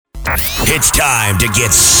It's time to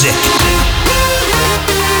get sick.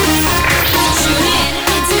 Tune in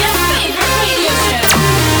into your favorite radio show.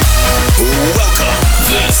 Welcome.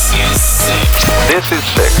 This is Sick. This is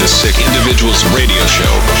Sick. The Sick Individuals Radio Show.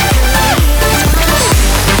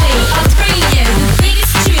 Play on radio the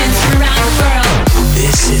biggest tunes from around the world.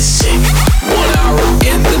 This is Sick. 1 hour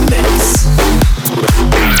in the mix.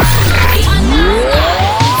 The unknown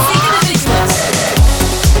Sick Individuals.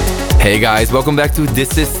 Hey guys, welcome back to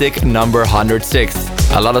This Is Sick number 106.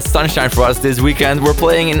 A lot of sunshine for us this weekend. We're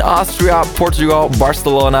playing in Austria, Portugal,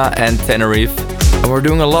 Barcelona and Tenerife. And we're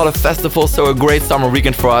doing a lot of festivals, so a great summer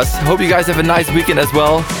weekend for us. Hope you guys have a nice weekend as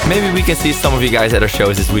well. Maybe we can see some of you guys at our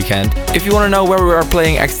shows this weekend. If you want to know where we are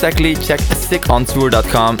playing exactly, check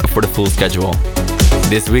sickontour.com for the full schedule.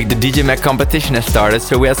 This week the DJ Mag competition has started,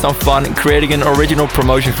 so we had some fun creating an original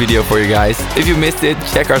promotion video for you guys. If you missed it,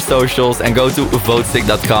 check our socials and go to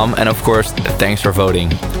votesick.com, and of course, thanks for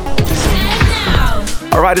voting.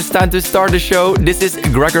 Alright, it's time to start the show. This is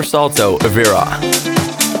Gregor Salto, Vera.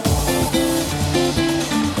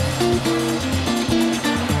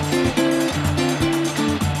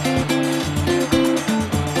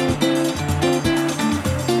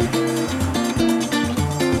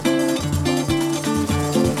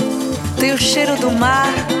 Tem o cheiro do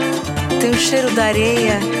mar, tem o cheiro da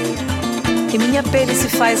areia, e minha pele se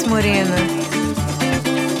faz morena.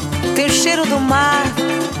 Tem o cheiro do mar,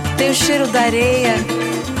 tem o cheiro da areia,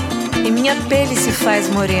 e minha pele se faz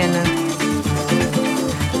morena.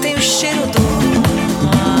 Tem o cheiro do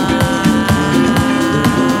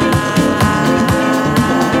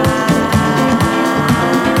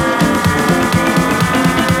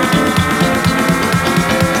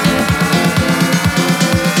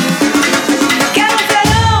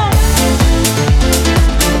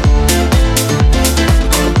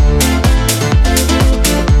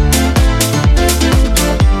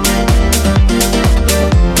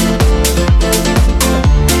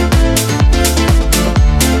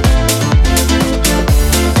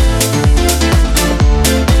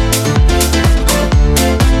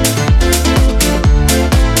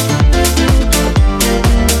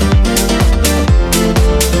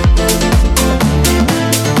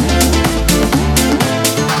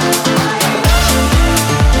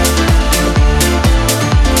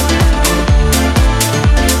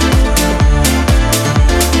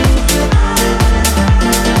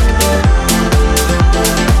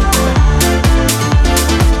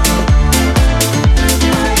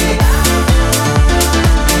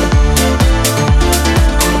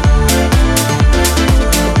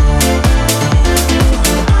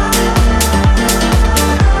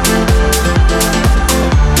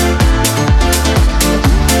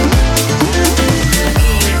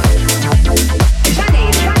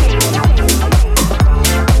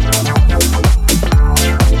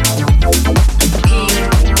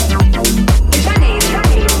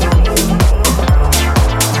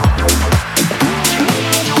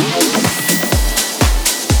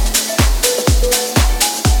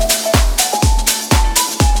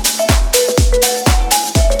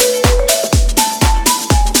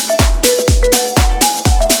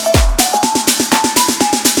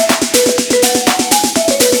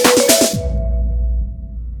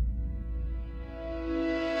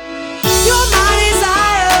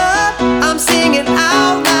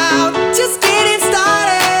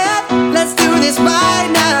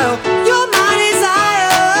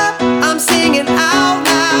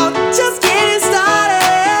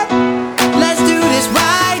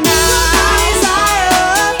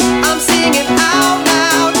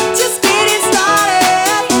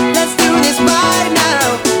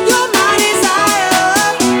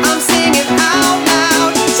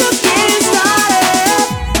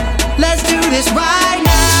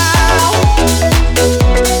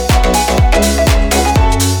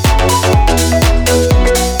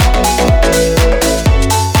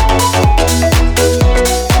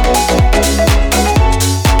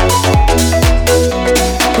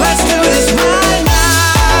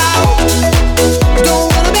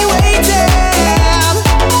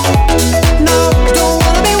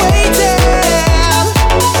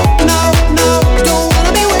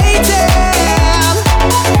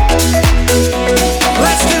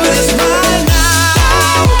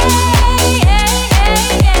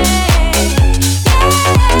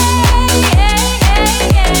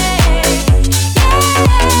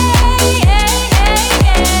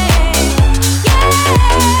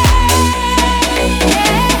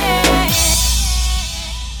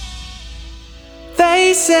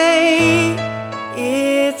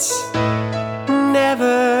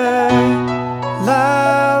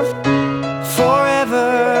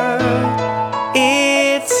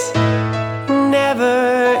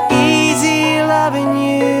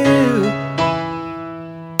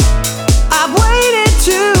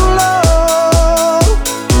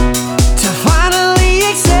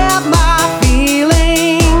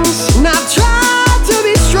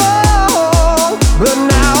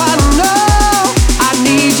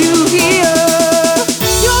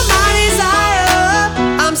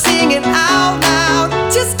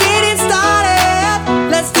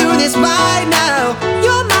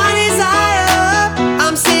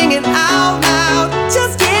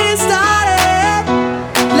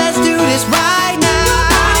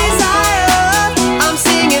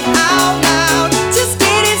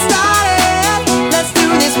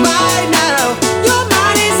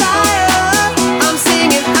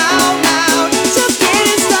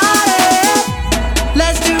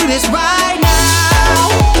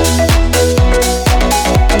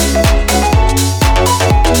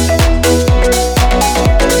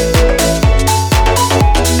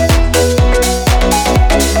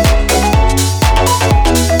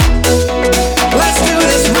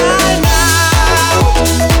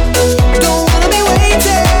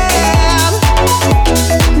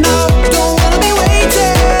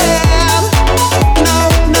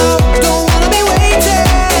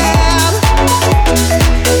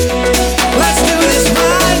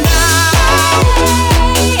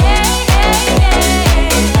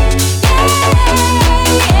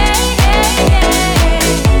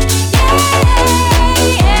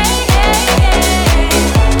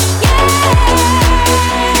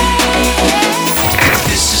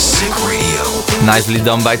Nicely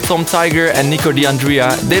done by Tom Tiger and Nico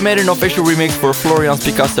D'Andrea. They made an official remix for Florian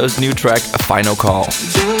Picasso's new track, Final Call.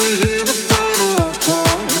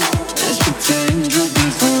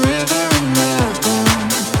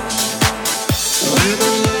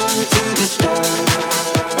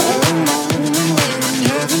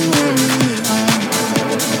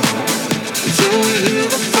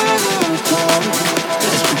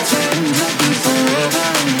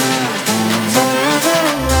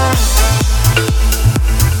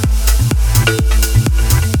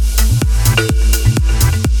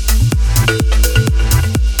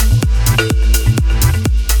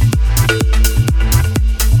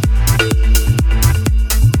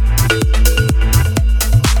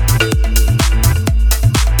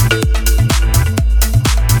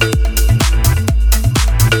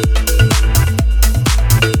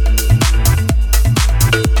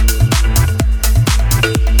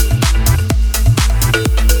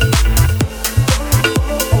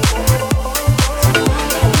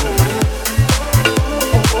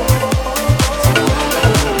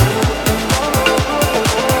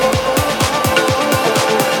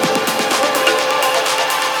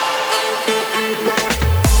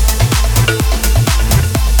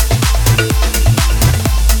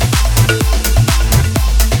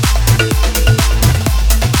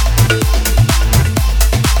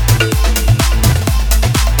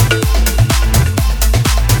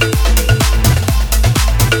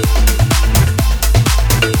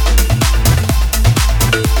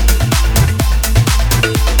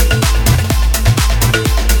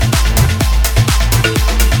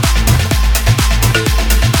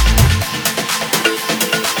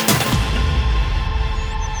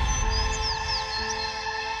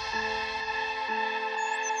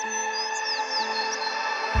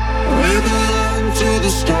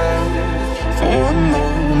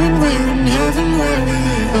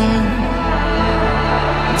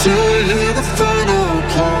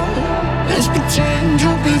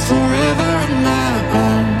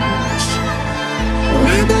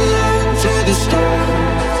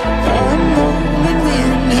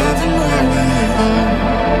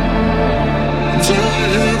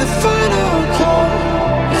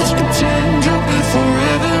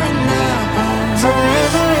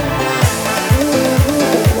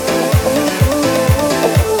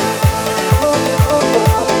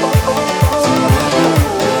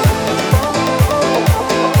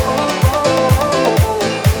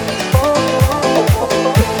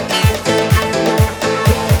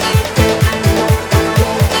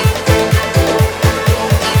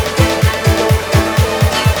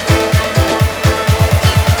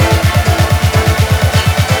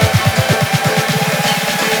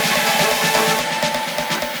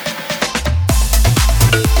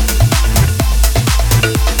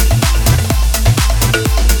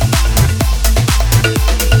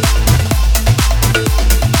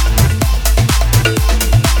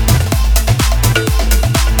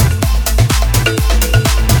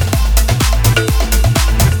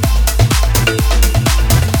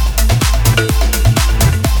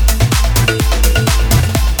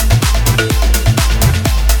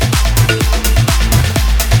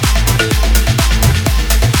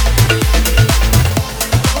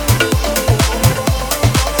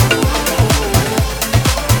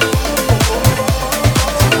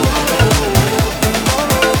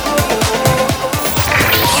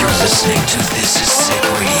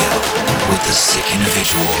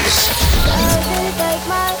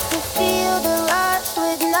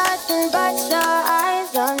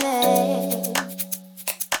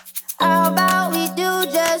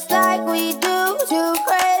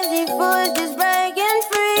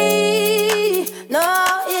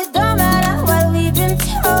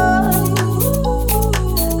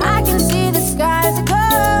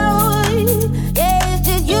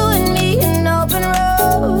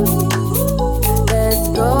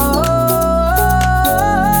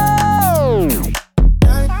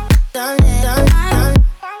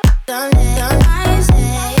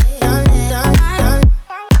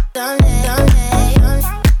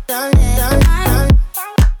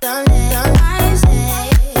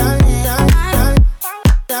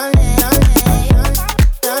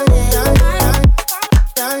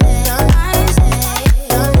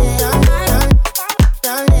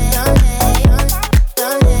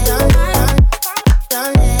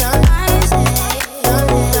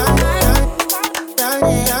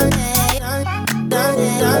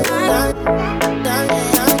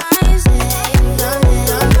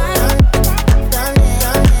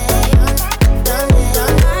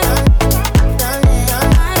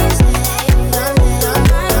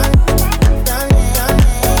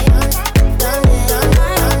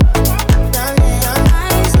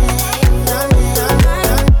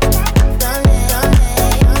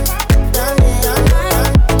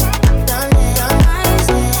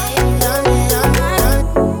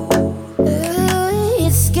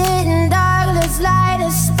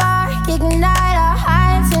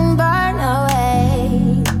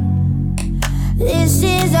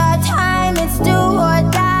 let's do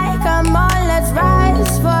or die. Come on, let's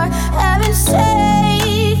rise for heaven's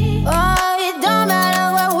sake. Oh, it don't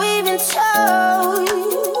matter what we've been told.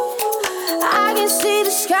 I can see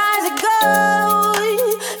the skies are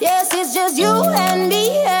gold. Yes, it's just you and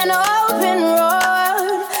me, an open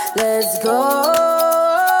road. Let's go.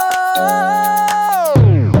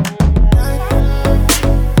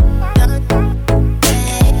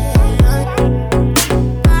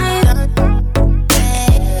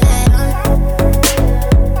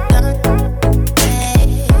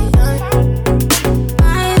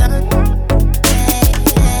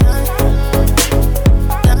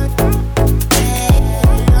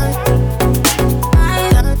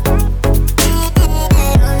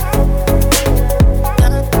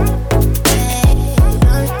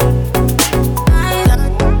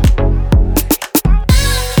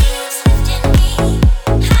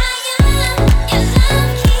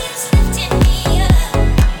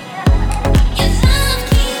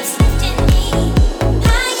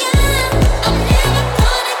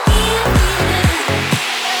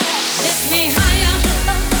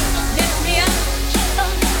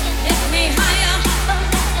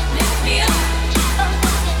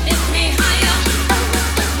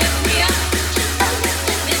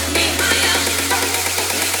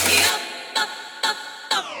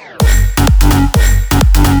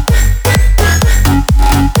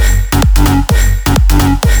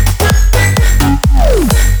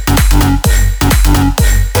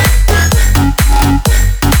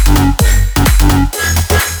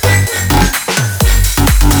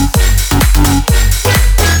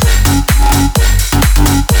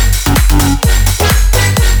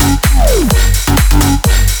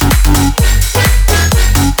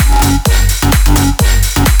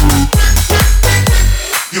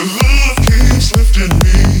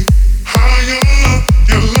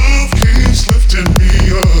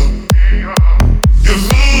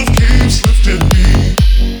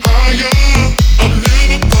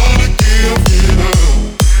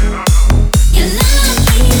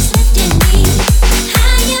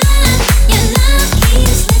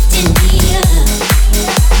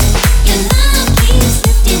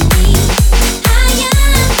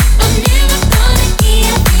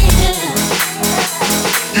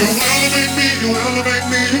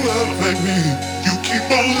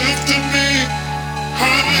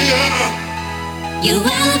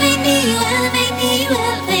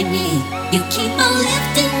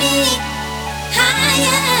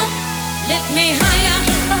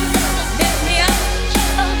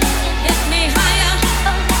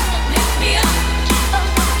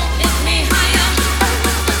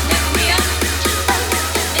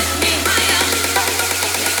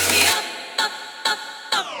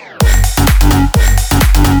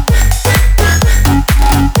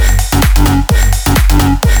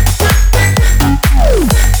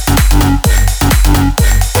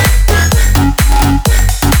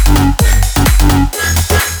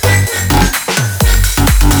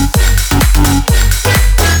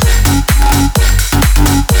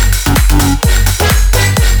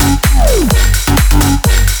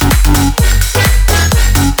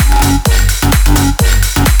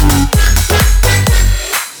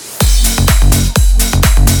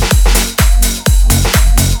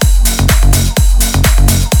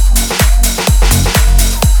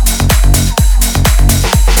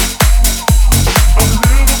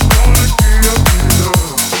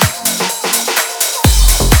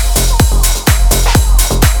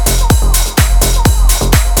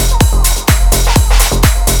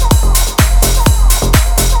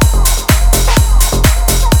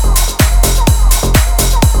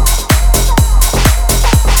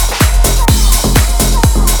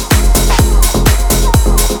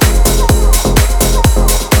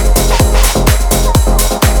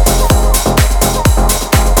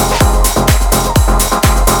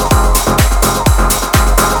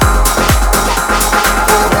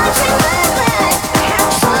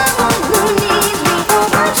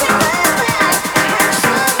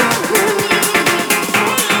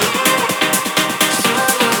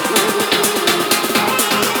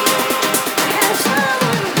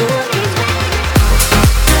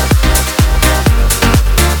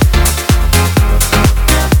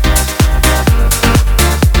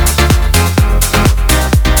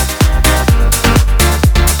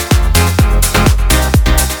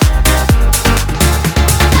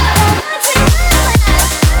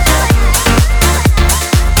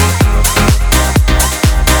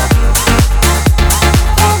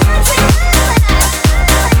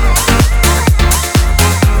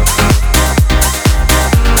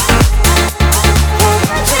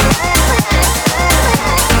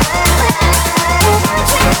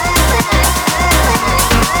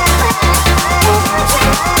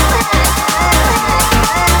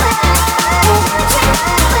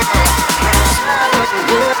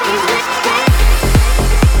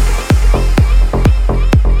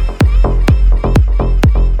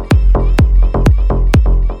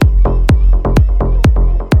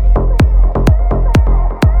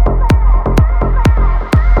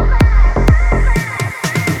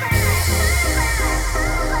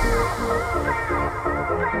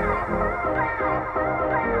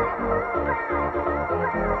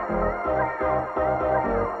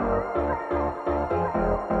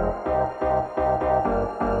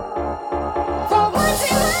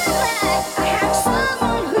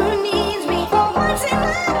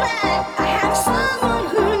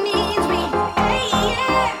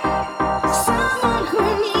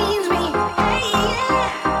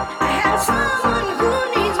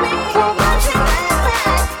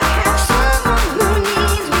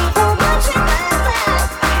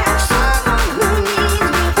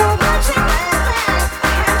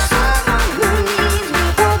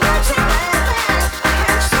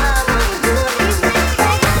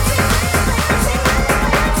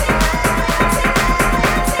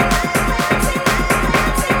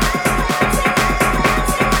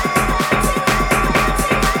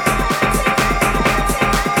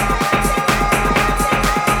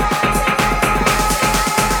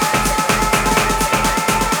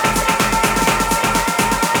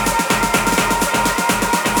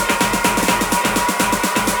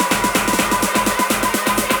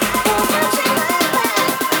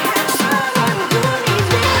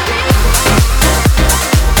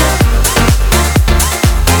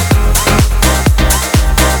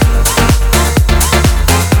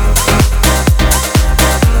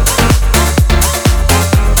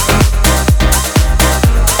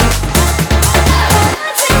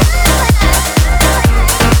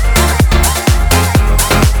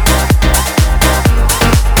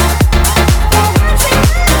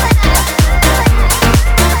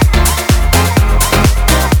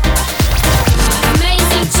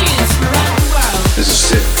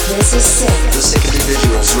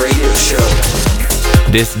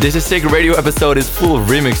 This is Sick radio episode is full of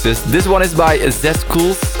remixes. This one is by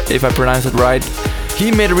Zescools, if I pronounce it right.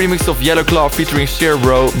 He made a remix of Yellow Claw featuring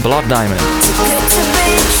Sherbro, Blood Diamond. Too good to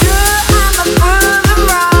be true, I'ma prove it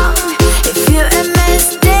wrong. If you're a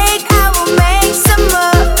mistake, I will make some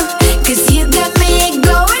more. 'Cause you got me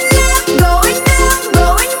going up, going down,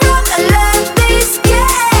 going wrong. I love this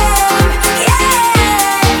game,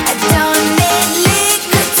 yeah. I don't need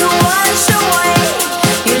liquor to wash away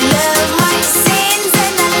your love, my sins,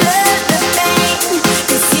 and I love the pain.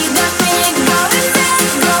 'Cause you got me going up,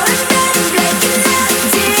 going down, breaking up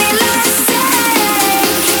till I say,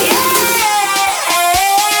 yeah.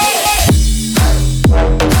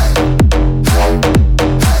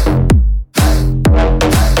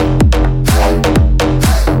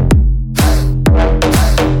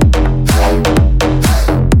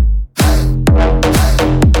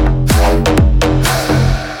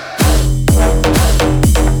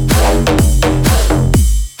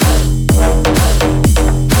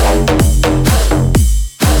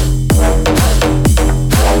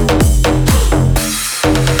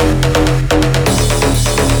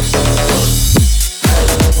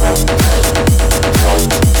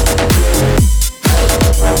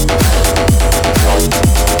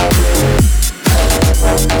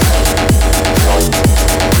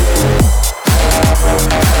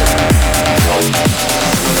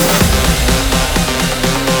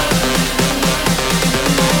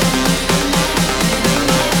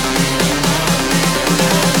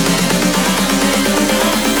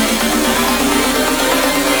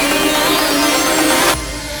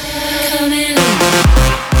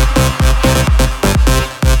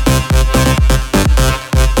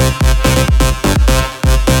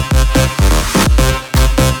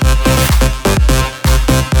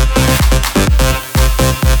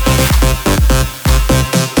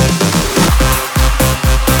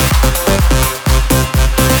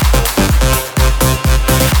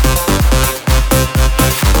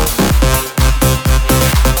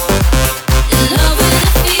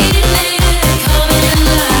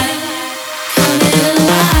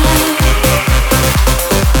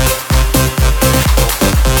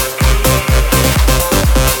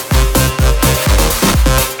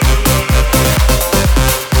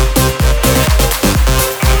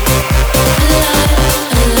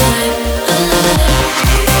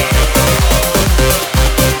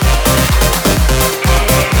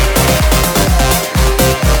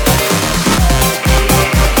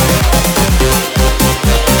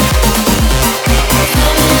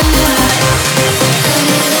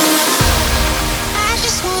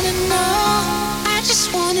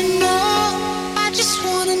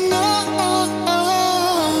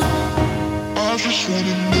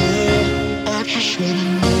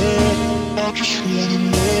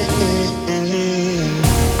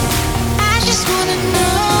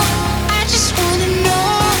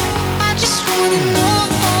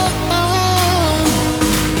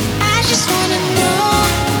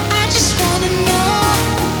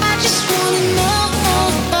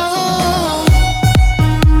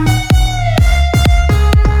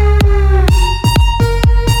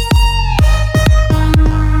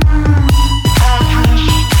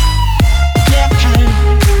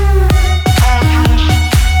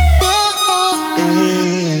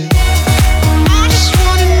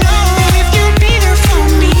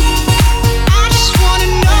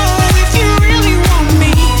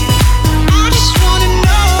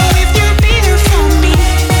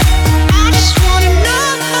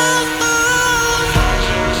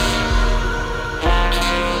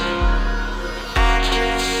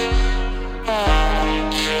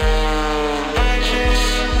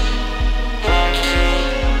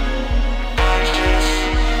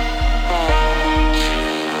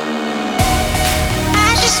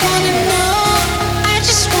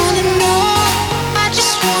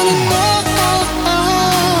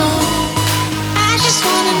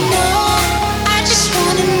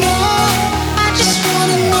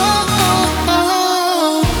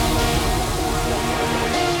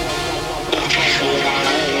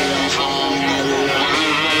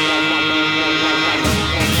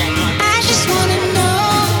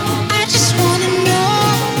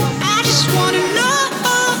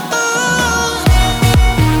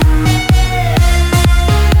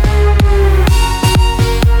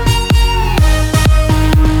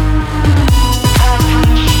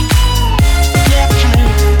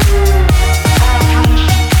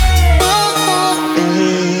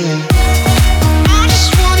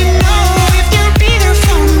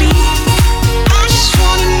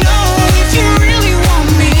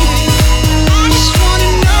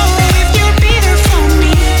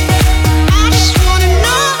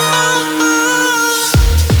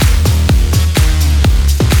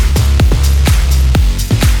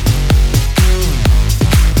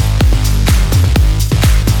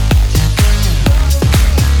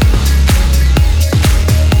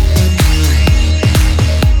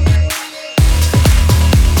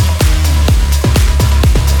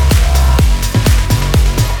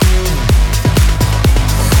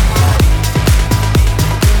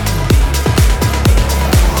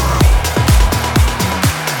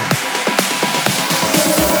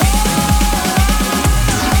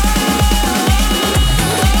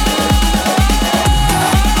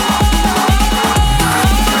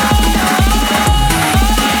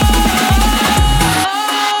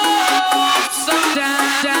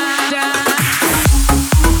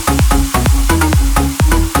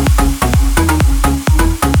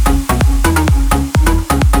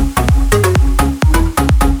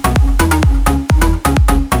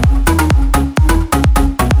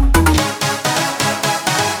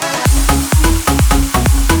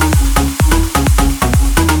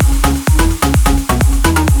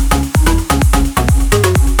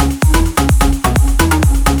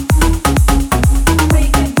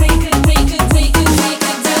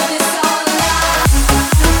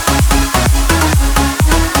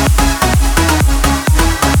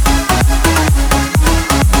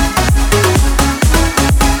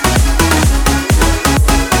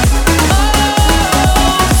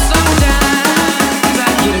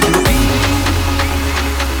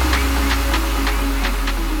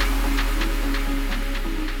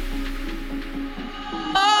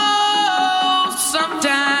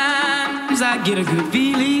 knows I get a good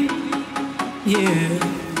feeling. Yeah.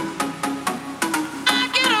 I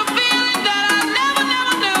get a feeling that I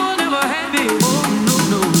never had before.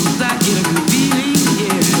 No, I get a good feeling.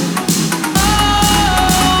 Yeah.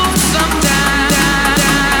 Oh, sometimes.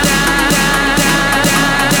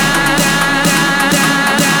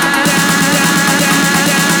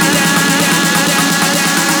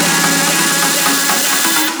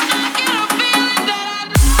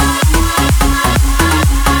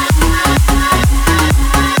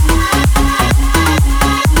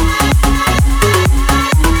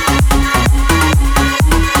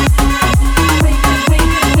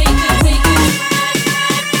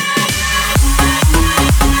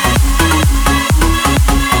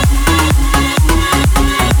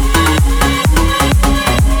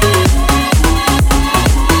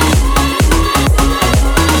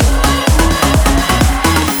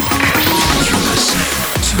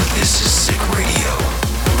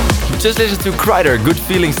 Just listen to Kryder, Good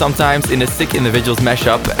Feeling Sometimes in a Sick Individuals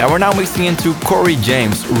mashup, and we're now mixing into Corey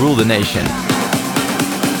James, Rule the Nation.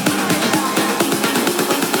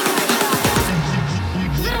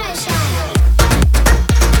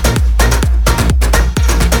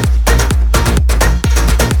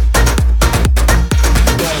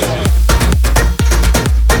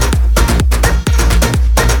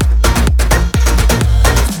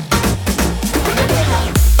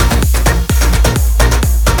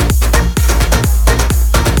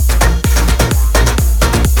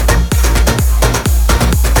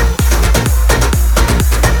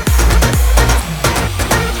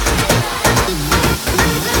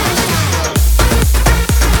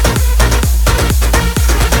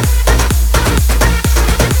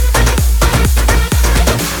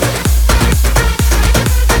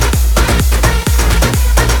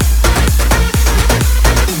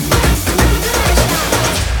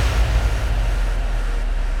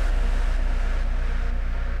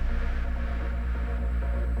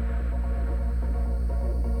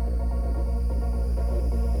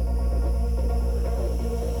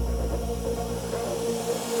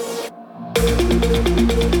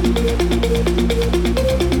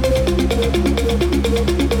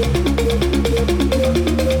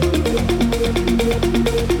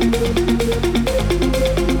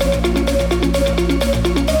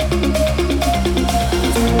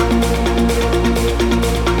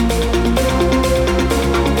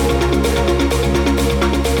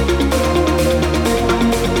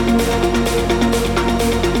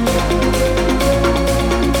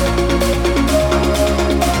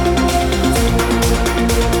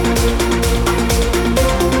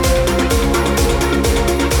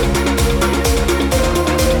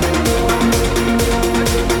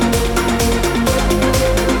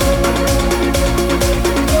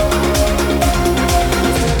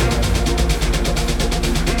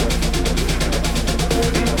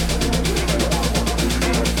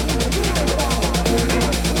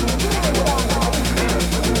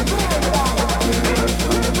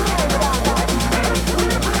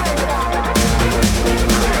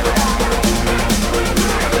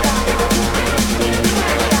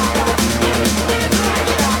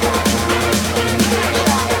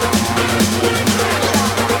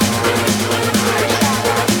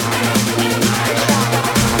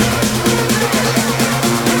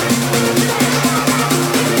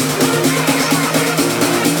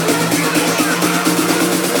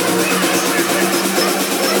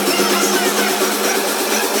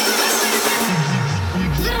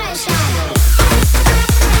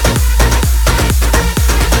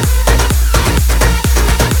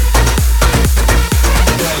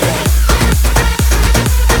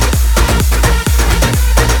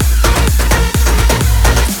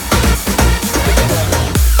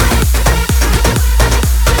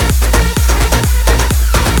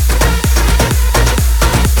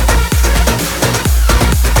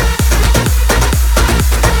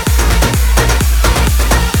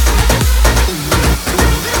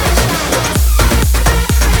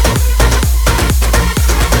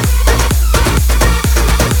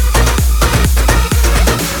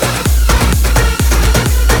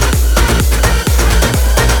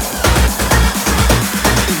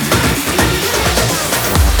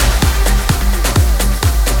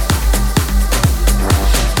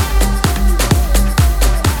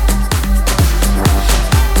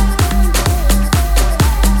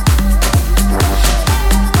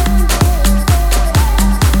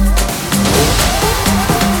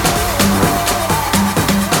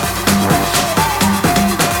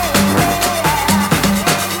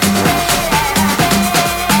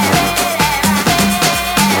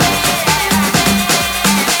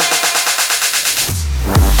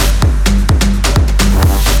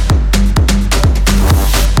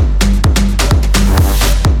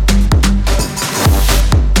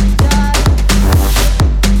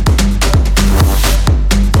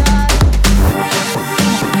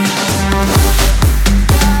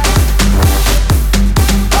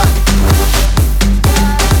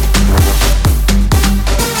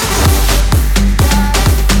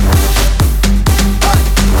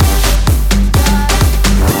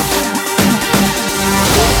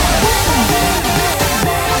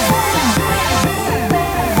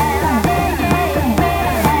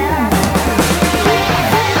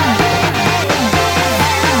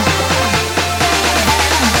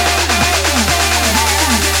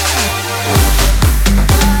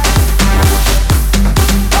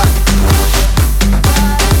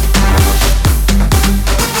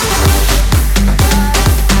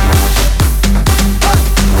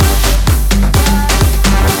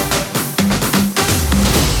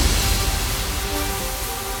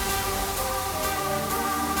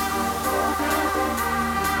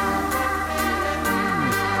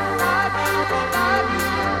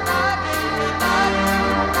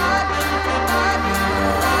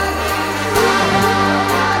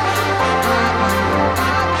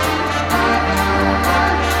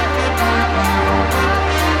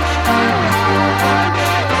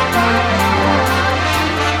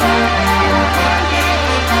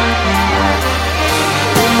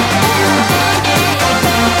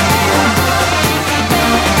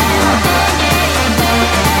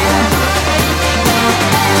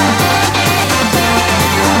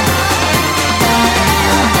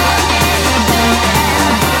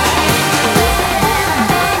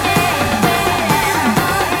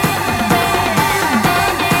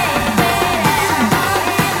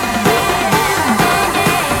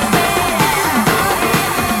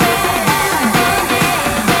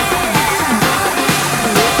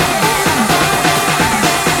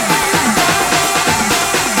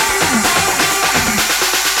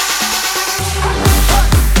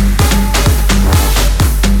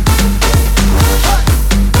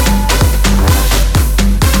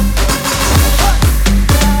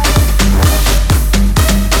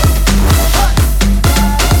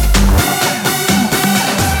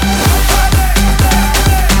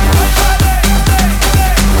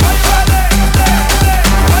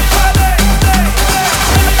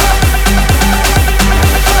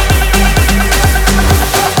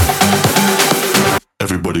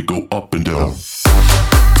 Everybody go up and down.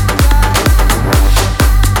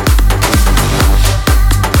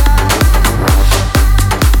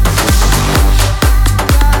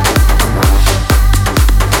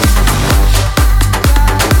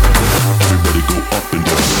 Everybody go up and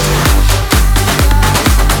down.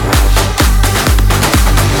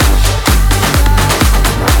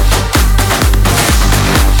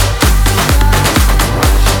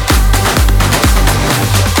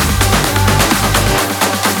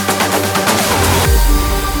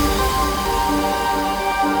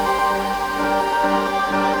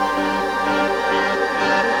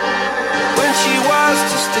 When she was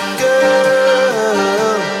just a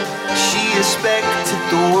girl, she expected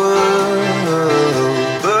the world,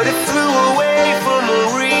 but it flew away from her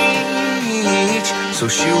reach. So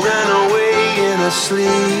she ran away in her sleep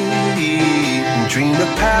and dreamed of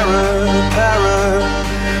paradise,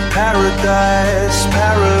 paradise,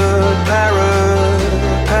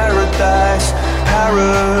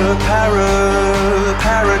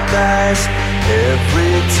 paradise.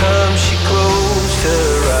 Every time she closed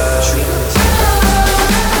her eyes.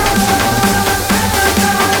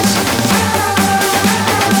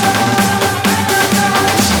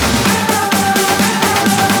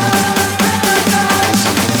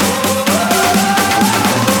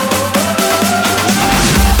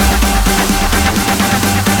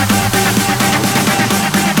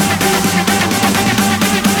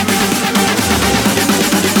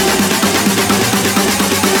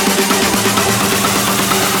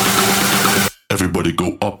 Everybody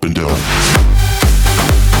go up and down.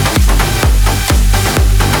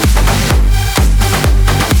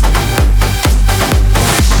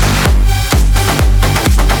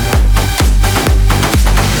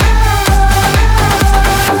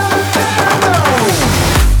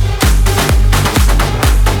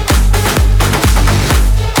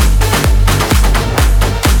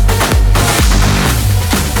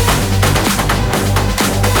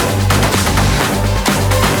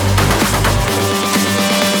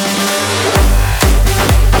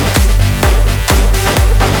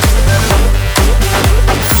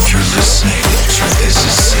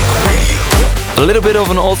 A little bit of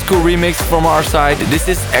an old school remix from our side. This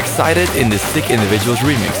is Excited in the Sick Individuals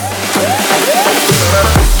remix.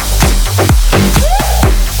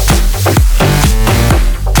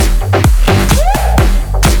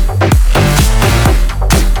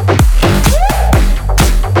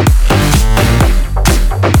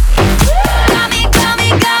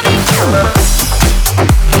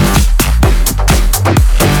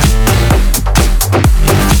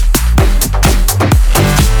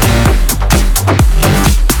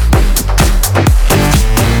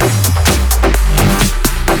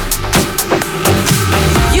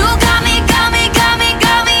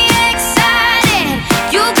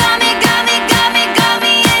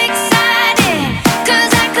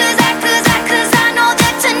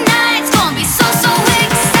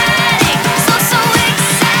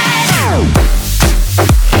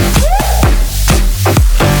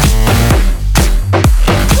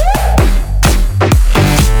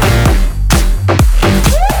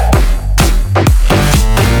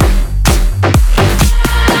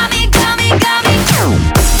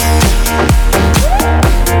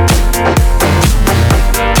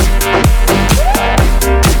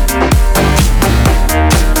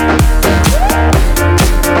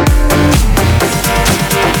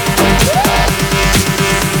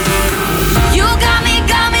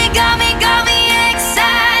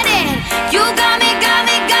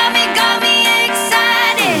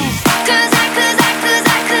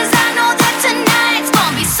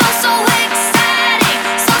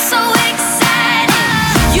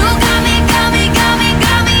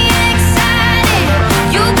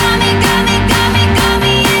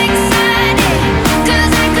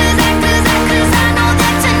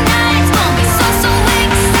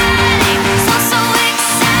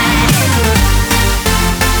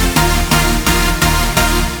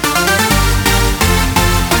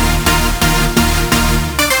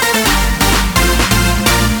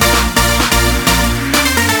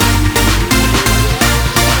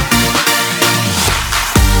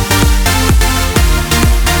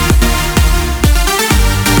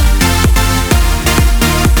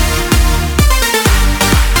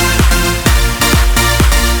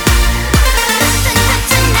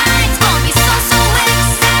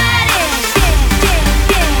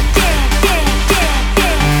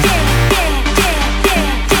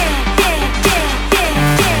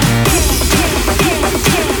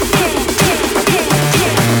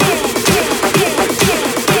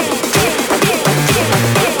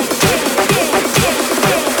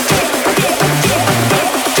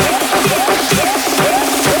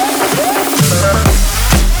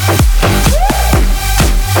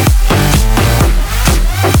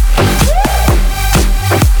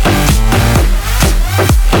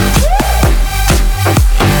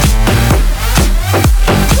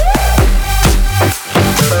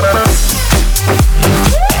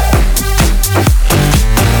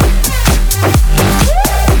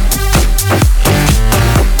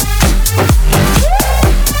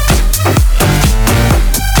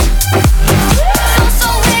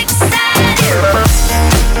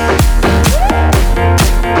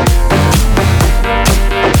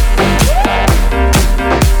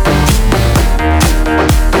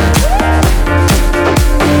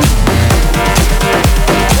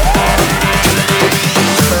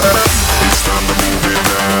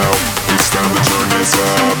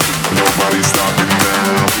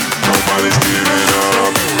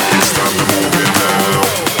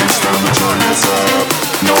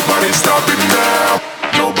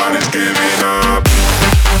 giving up.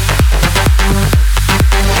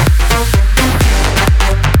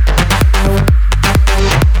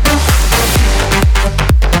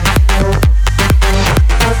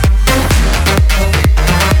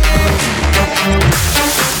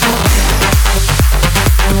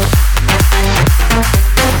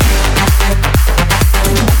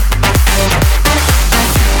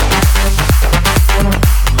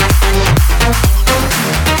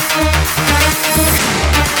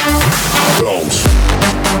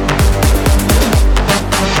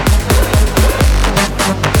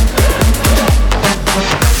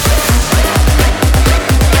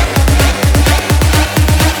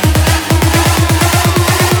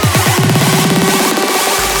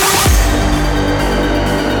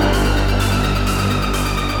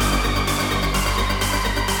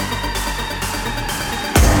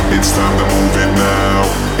 It's time to move it now.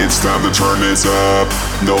 It's time to turn this up.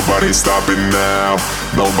 Nobody's stopping now.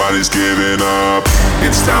 Nobody's giving up.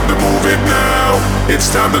 It's time to move it now.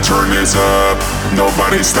 It's time to turn this up.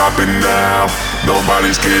 Nobody's stopping now.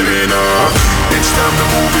 Nobody's giving up. It's time to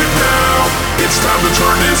move it now. It's time to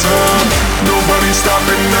turn this up. Nobody's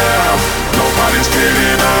stopping now. Nobody's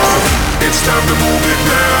giving up. It's time to move it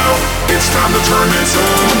now. It's time to turn this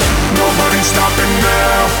up. Nobody's stopping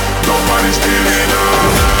now. Nobody's giving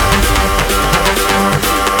up.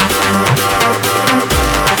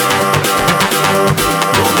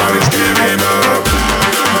 Nobody's giving up.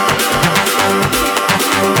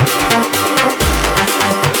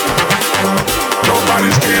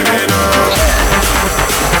 Nobody's giving up. 9,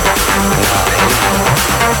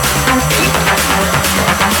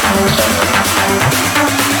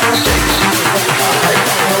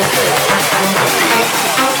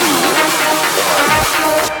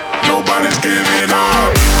 8, nobody's giving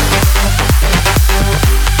up.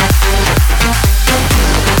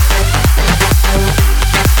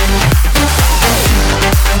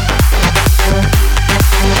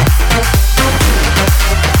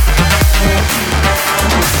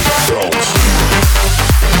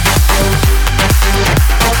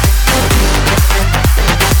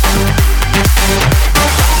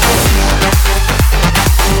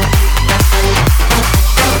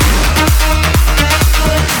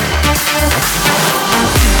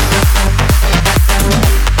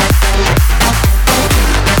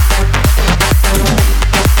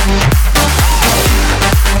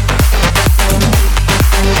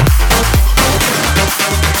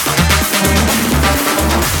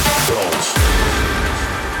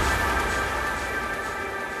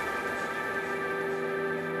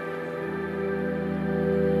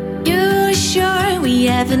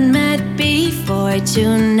 Haven't met before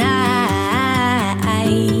tonight. I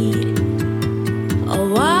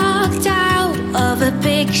walked out of a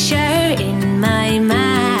picture in my mind.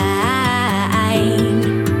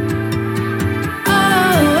 Oh,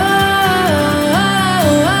 oh,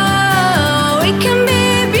 oh, oh, it can be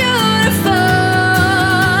beautiful.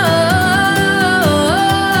 Oh,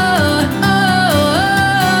 oh,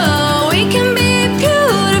 oh, it can be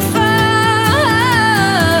beautiful.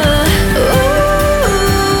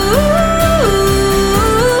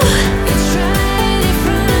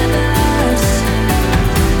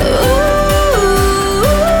 Ooh,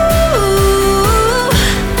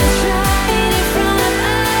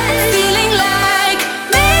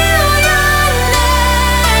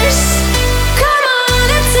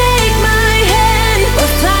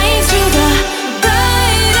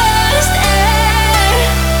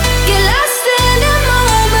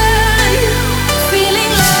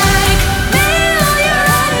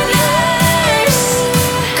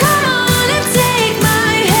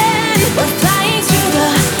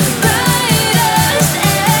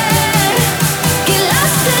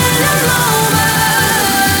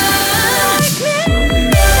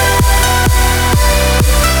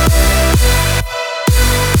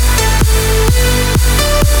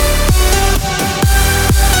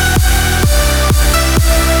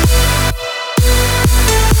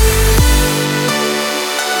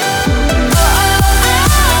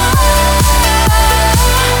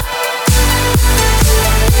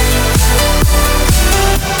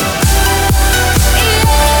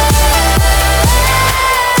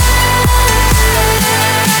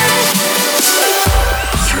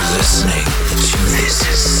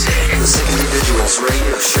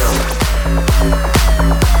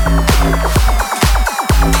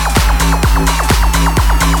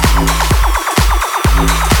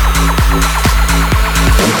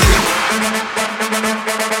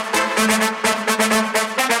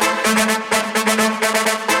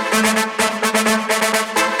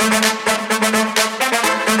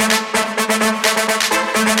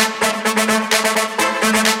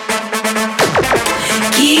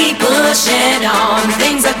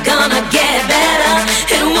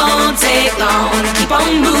 long. Keep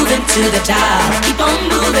on moving to the top. Keep on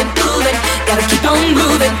moving, moving. Gotta keep on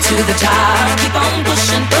moving to the top. Keep on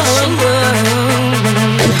pushing, pushing.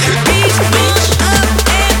 Reach, push up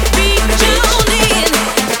and reach on in.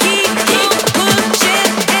 Keep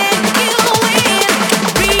pushing and you win.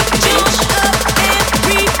 Reach up and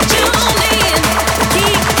reach on in.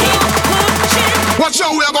 Keep pushing. Watch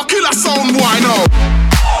out, we are gonna kill a sound boy now.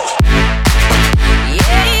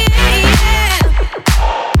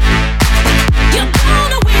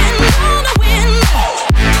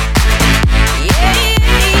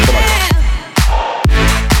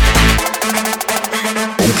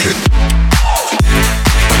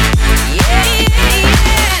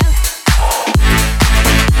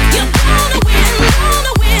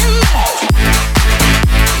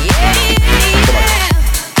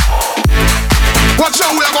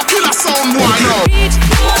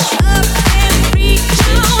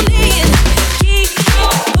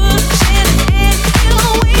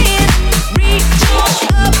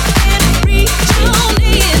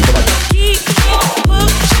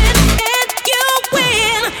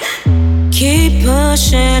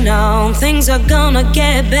 Things are gonna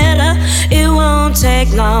get better. It won't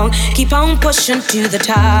take long. Keep on pushing to the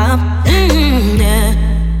top. Yeah.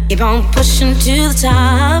 Keep on pushing to the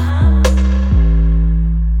top.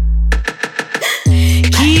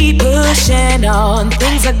 Keep pushing on.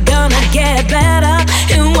 Things are gonna get better.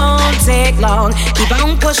 It won't take long. Keep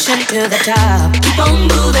on pushing to the top. Keep on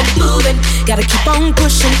moving, moving. Gotta keep on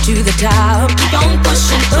pushing to the top. Keep on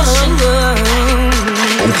pushing, pushing.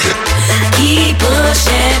 Keep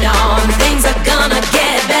pushing on. Things are gonna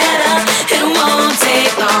get better. It won't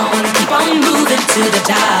take long. Keep on moving to the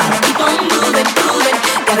top. Keep on moving, moving.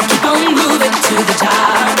 Gotta keep on moving to the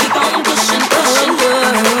top. Keep on pushing, pushing.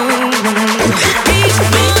 Reach,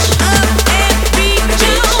 push up and reach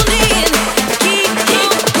on in. Keep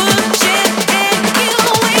pushing and you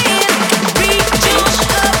win. Reach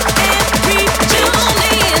up and reach on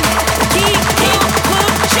in. Keep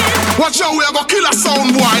pushing. Watch out, we are gonna kill a sound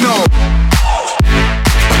boy now.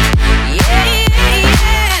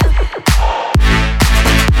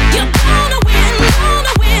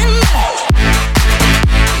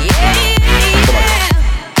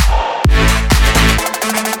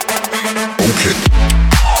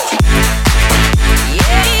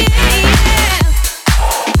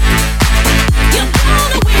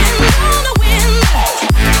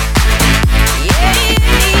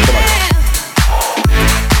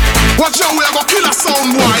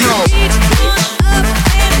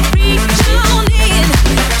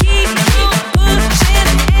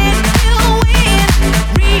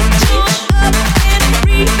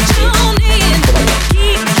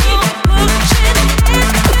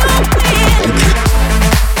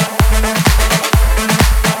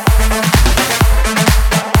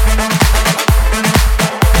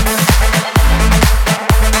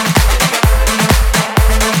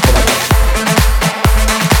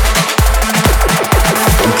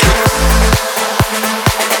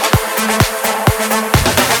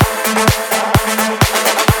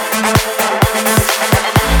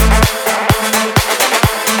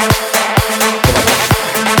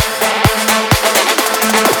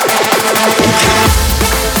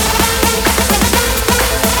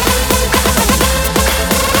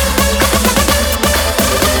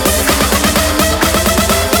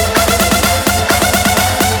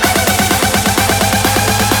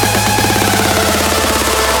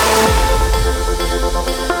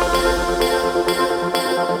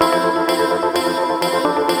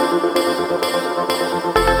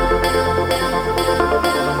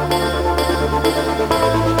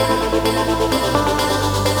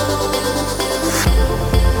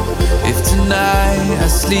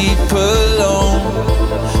 sleep alone,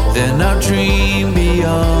 then I'll dream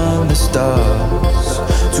beyond the stars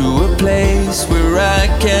to a place where I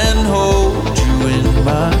can hold you in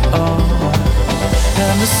my arms.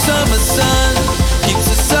 And the summer sun keeps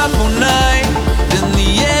us up all night, then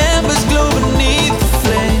the embers glow beneath the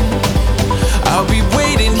flame. I'll be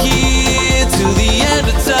waiting here till the end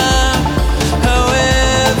of time,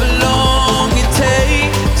 however long it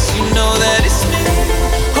takes. You know that it's me,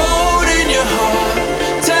 holding your heart,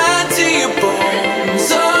 tied to your bones,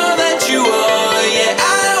 all that you are. Yeah,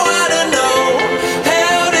 I wanna know,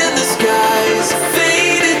 held in the skies, a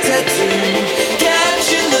faded tattoo,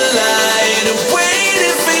 catching the light and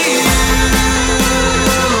waiting for you.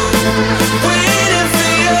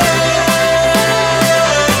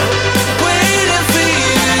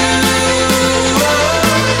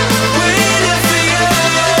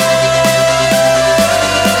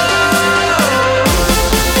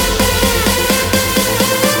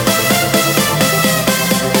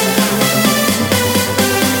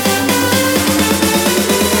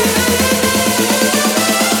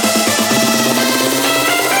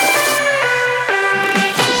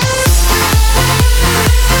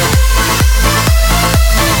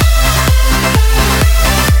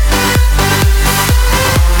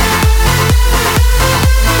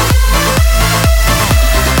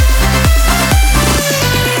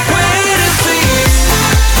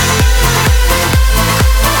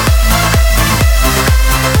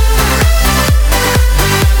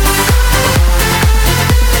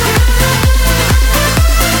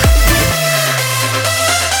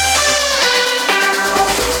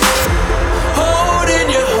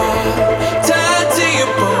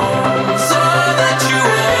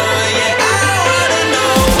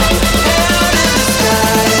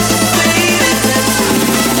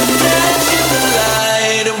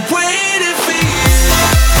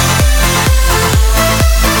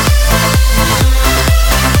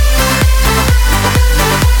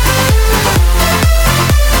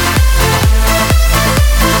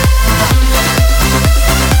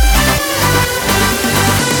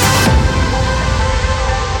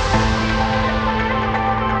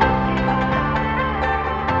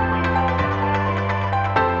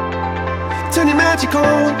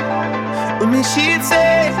 with me she'd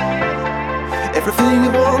say everything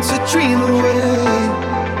you want to dream away.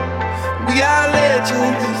 We are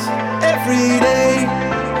legends every day.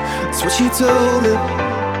 That's what she told me.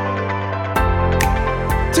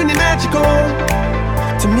 Turn your magic on.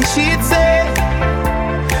 To me she'd say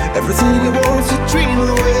everything you want to dream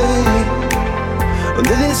away.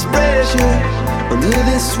 Under this pressure, under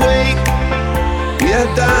this weight, we are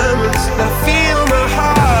diamonds. I feel my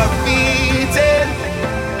heart beating.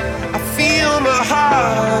 I feel my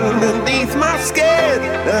heart underneath my skin.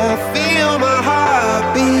 I feel my heart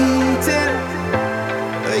beating.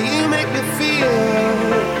 You make me feel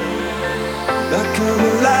like I'm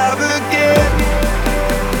alive again.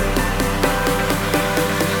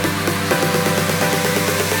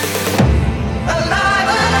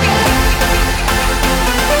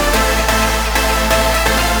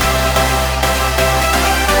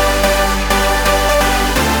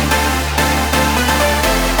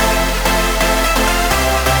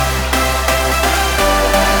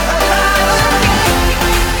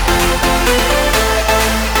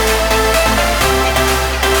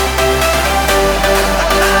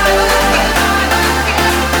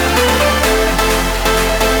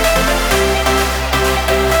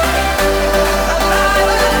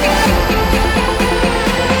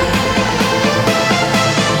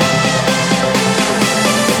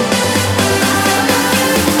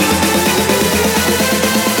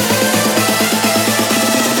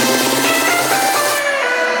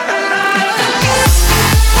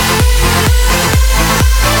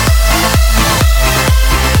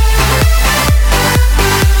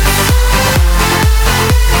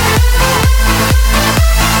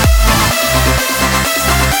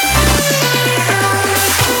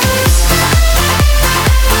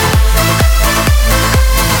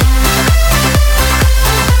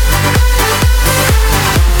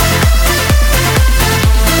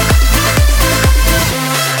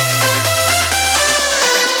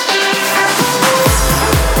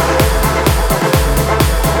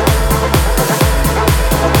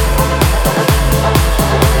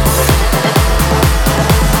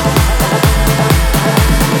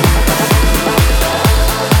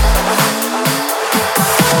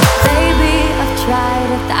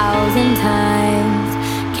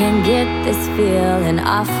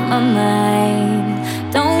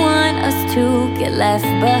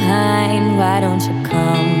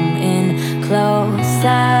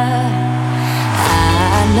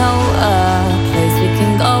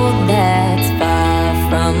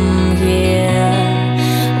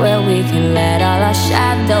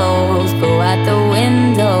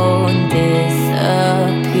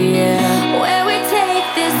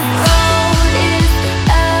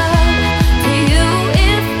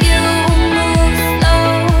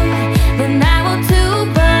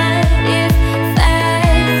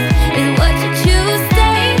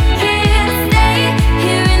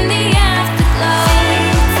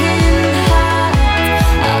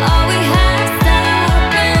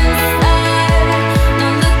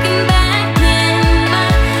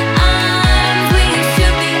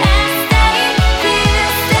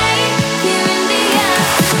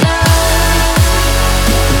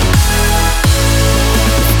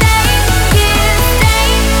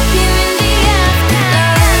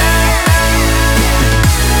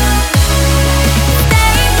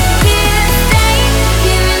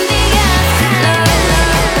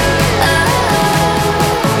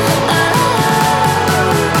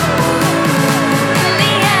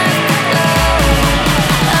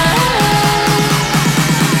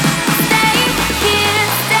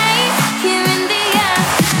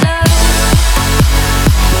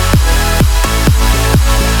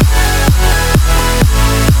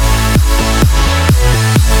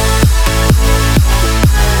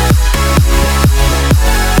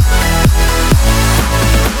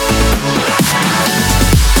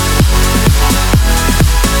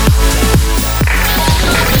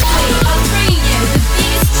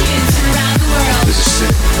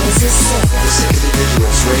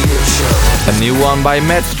 By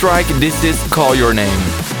Matt Strike, this is Call Your Name.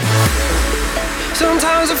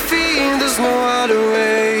 Sometimes I feel there's no other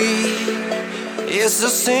way. It's the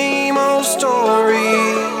same old story.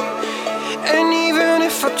 And even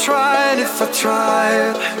if I tried,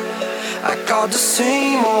 I got the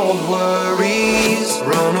same old worries.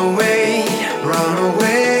 Run away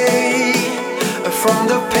from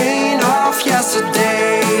the pain of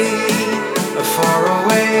yesterday. Far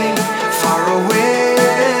away, far away.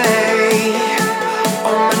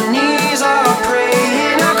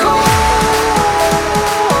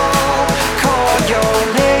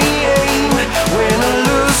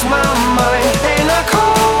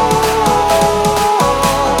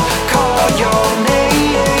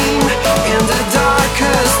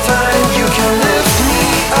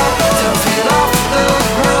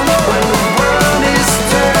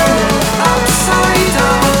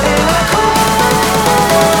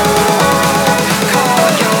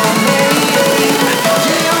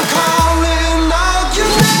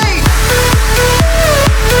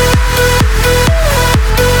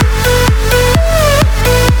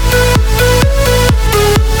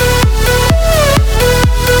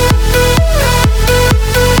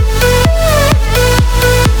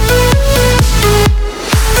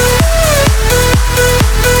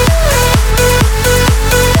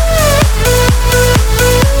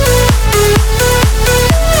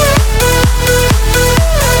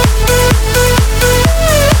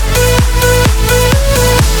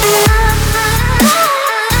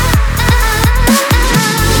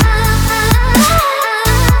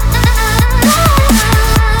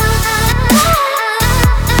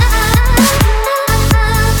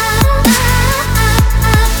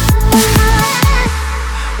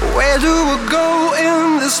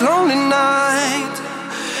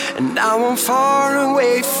 I won't far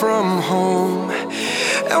away from home.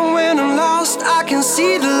 And when I'm lost, I can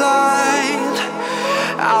see the light.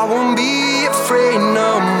 I won't be afraid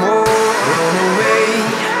no more. Run away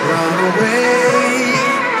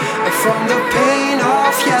from the pain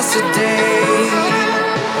of yesterday.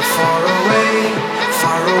 Far away.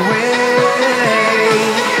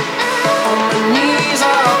 On my knees I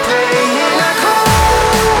pray and I call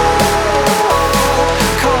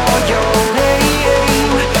your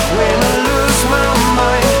name. When I lose my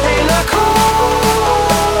mind and I call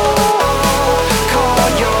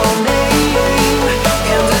your name.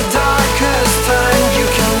 In the darkest time you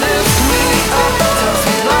can lift me up, dust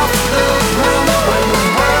me off the ground. When the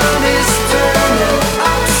world is turning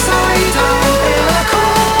upside down and I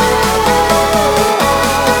call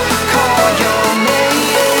your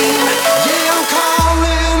name. Yeah, I'm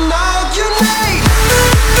calling out your name.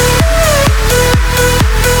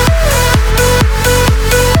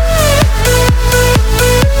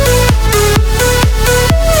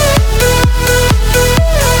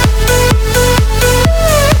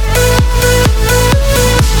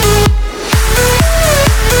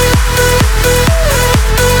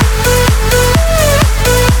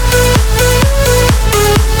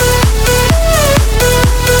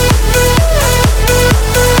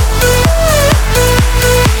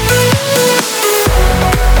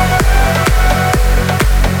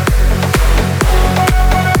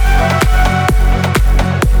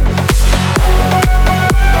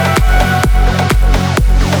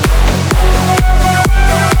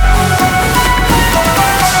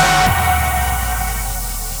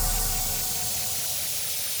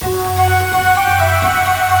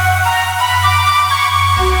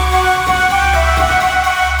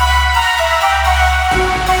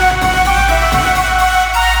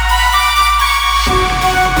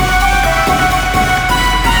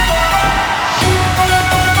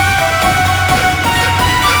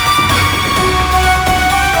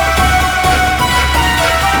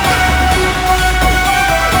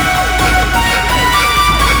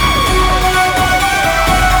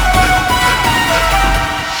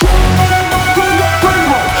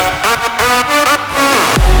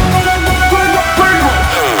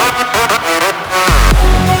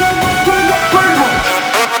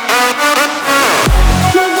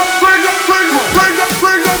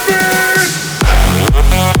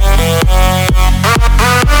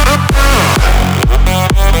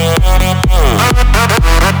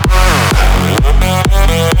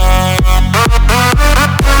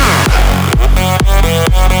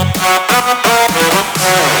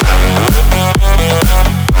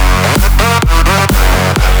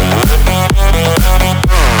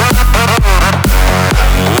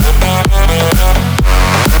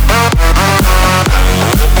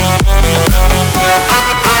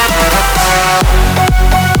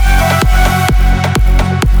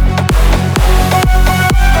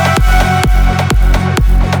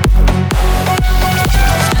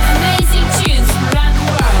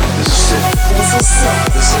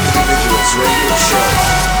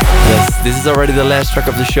 This is already the last track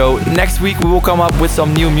of the show. Next week we will come up with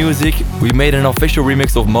some new music. We made an official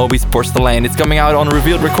remix of Moby's Porcelain. It's coming out on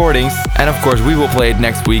Revealed Recordings. And of course we will play it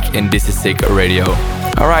next week in This Is Sick Radio.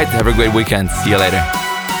 Alright, have a great weekend. See you later.